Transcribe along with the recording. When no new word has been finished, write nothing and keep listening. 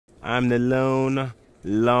I'm the Lone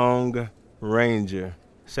Long Ranger.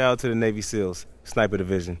 Shout out to the Navy SEALs, Sniper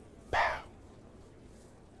Division.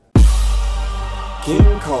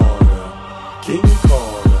 King Carter, King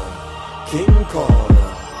Carter, King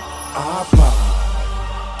Carter, iPod,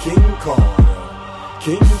 King Carter,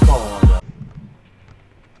 King Carter.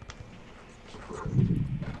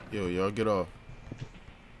 Yo, y'all get off.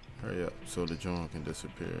 Hurry up so the joint can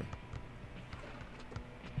disappear.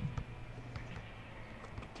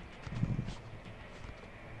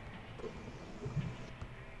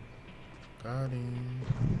 Got him.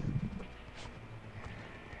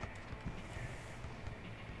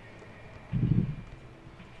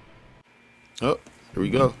 Oh, here we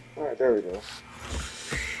go. Alright, there we go.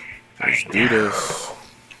 Let's do this.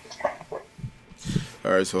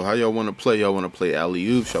 Alright, so how y'all want to play? Y'all want to play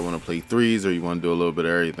alley-oops? Y'all want to play threes? Or you want to do a little bit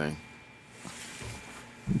of everything?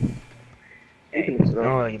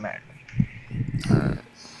 Oh, you matter. Alright.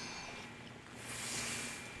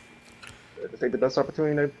 Take the best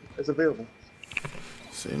opportunity that's available.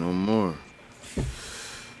 Say no more.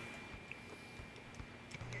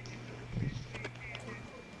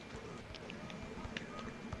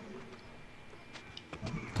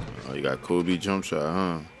 Oh, you got Kobe jump shot,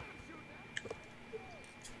 huh?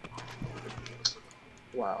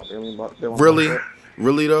 Wow, they only Really?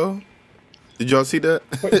 Really though? Did y'all see that?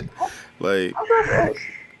 Like,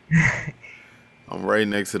 I'm right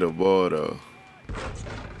next to the ball though.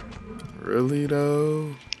 Really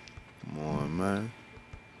though? Come on, man.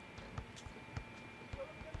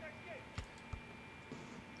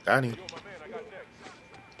 Got him.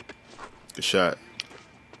 Good shot.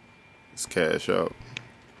 Let's cash out.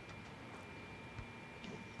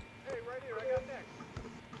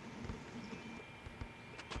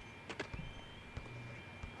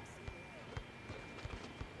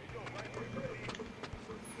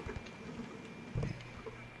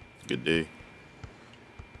 Good day.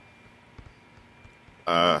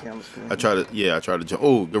 I tried to jump.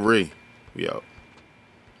 Oh, Gary. We out.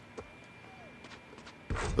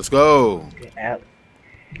 Let's go. Get out.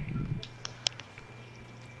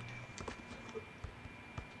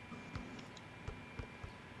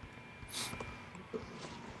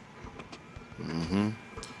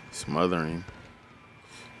 Smothering.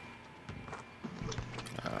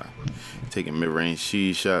 Taking mid-range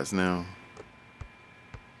cheese shots now.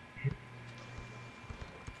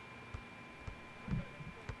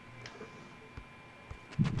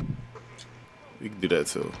 We can do that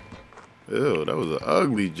too. Ew, that was an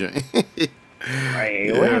ugly joint.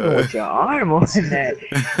 Hey, what happened with your arm on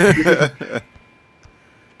that?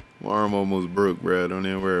 My arm almost broke, bro. Don't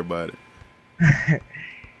even worry about it.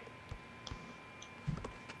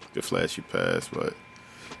 Good flashy pass, but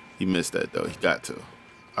he missed that though. He got to.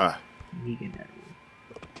 He can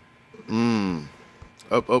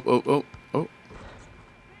Up.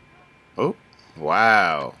 Oh.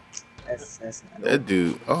 Wow. That's not That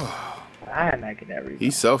dude. Oh. I'm not getting that rebound.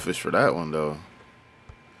 He's selfish for that one though.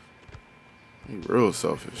 He real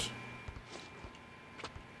selfish.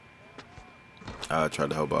 I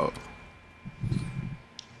tried to help out.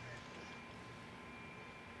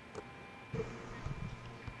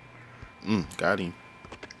 Got him.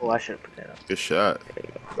 Oh, I should have put that up. Good shot. There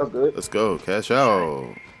you go. That's good. Let's go. Cash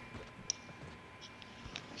out.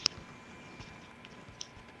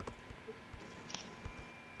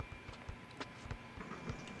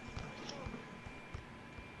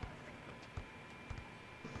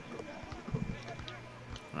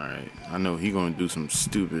 Alright. I know he gonna do some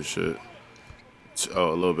stupid shit.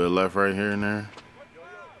 Oh, a little bit left right here and there.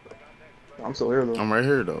 I'm still here though. I'm right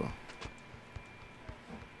here though.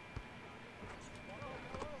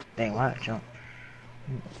 Dang, why jump?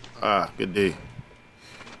 Good day.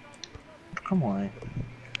 Come on.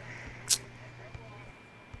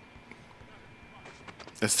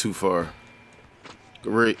 That's too far.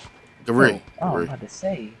 Great. Oh, I'm about to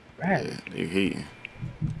say. Right. Yeah, they hating.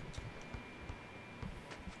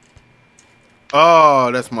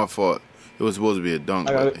 Oh, that's my fault. It was supposed to be a dunk,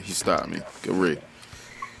 but he stopped me. Great.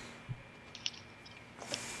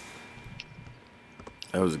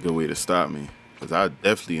 That was a good way to stop me. Because I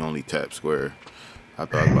definitely only tapped square. I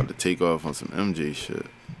thought I was about to take off on some MJ shit.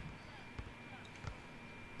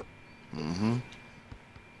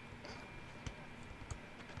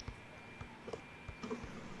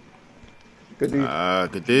 Good day.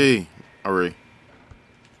 Good day. Alright.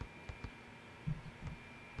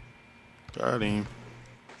 Got him.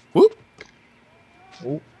 Whoop.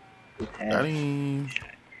 Oh, Got him.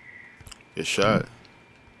 Good shot.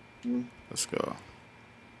 Let's go.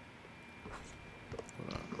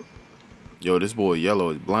 Yo, this boy Yellow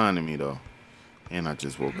is blinding me though. And I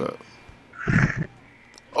just woke up.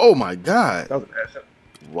 Oh my God. That was a bad shot.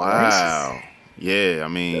 Wow. Yeah, I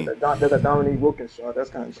mean. That's a Dominique Wilkins shot. That's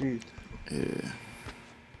kind of cheap. Yeah.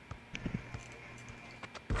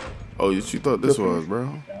 Oh, you thought this was,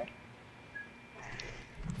 bro?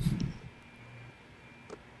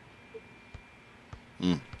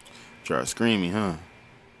 Try screaming, huh?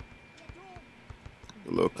 A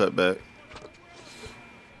little cutback.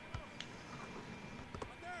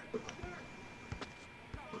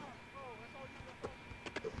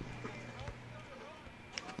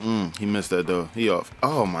 He missed that though. He off.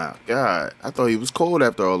 Oh my God. I thought he was cold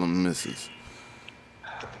after all them misses.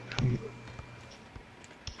 You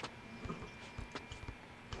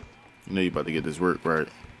know you about to get this work right.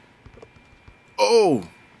 Oh,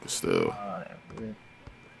 but still.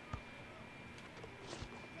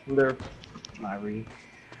 There. My read.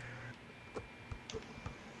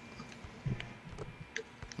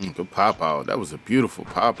 Good pop out. That was a beautiful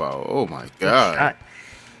pop out. Oh my God.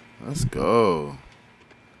 Let's go.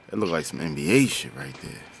 That looked like some NBA shit right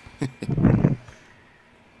there.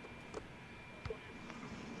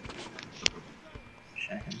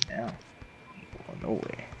 Shut him down. He going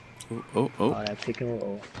nowhere. Oh, that pick and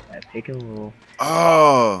roll. That pick and roll.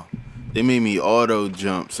 Oh, they made me auto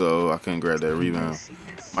jump, so I couldn't grab that rebound.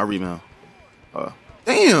 My rebound.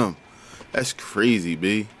 Damn. That's crazy,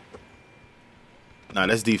 B. Nah,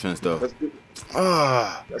 that's defense, though. That's good.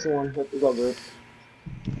 That's the one. That's all good.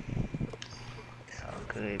 It's all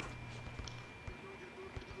good.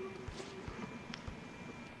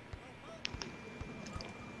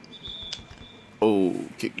 Oh,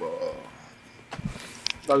 kickball.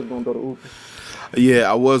 I was going to throw the oop. Yeah,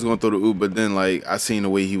 I was going to throw the oop, but then, like, I seen the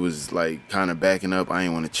way he was, like, kind of backing up. I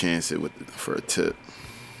ain't want to chance it for a tip.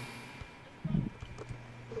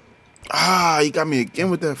 He got me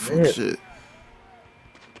again with that fuck shit.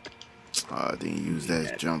 I didn't use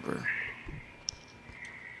that jumper.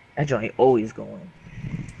 That joint always going.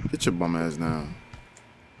 Get your bum ass down.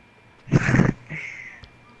 I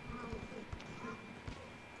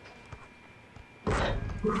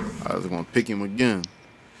was gonna pick him again.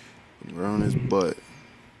 Right on his butt.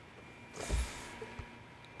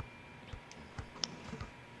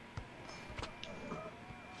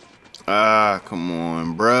 Come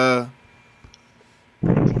on, bruh.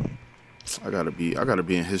 I gotta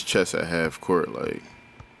be in his chest at half court, like.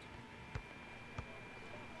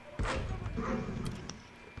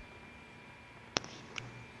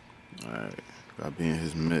 Alright, gotta be in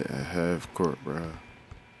his mid at half court, bruh.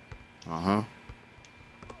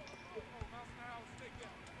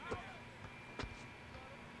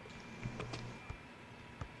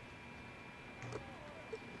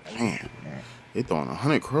 Man, they throwing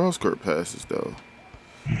 100 cross court passes though.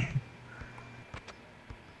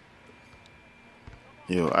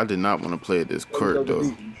 Yo, I did not want to play at this court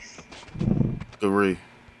though. Three.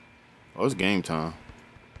 Oh, it's game time.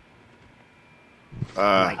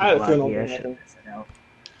 I feel no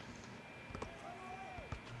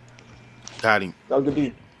Got him. That was good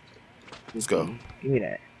beat. Let's go. Give me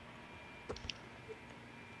that.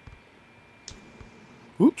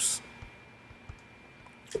 Oops.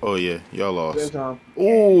 Oh yeah, y'all lost. Good time.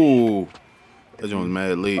 Ooh, that joint was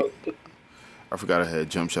mad late. I forgot I had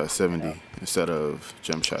jump shot 70 instead of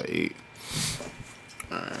jump shot 8.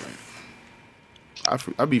 Alright.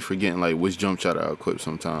 I be forgetting like which jump shot I equip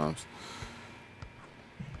sometimes.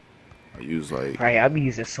 I use like. Right, I be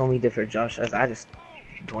using so many different jump shots. I just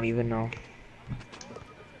don't even know.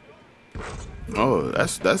 Oh,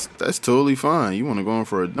 that's totally fine. You want to go in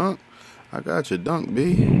for a dunk? I got your dunk,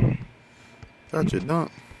 B. Got your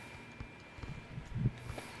dunk.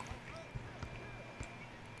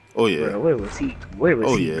 Oh yeah. Bro, where was he? Where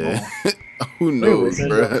was he? Yeah. Who knows,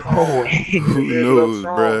 bruh? Who knows,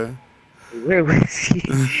 bruh? Where was he?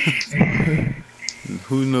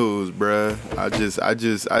 Who knows, bruh? I just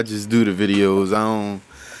do the videos.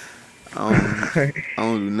 I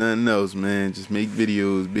don't do nothing else, man. Just make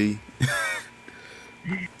videos, B.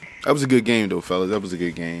 That was a good game, though, fellas. That was a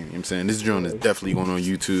good game. You know what I'm saying? This joint is definitely going on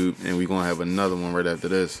YouTube, and we're going to have another one right after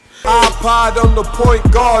this. iPod on the point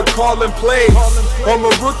guard, calling plays. I'm a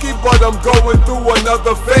rookie, but I'm going through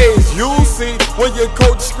another phase. You'll see when your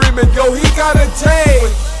coach screaming, yo, he got a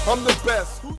change. I'm the best.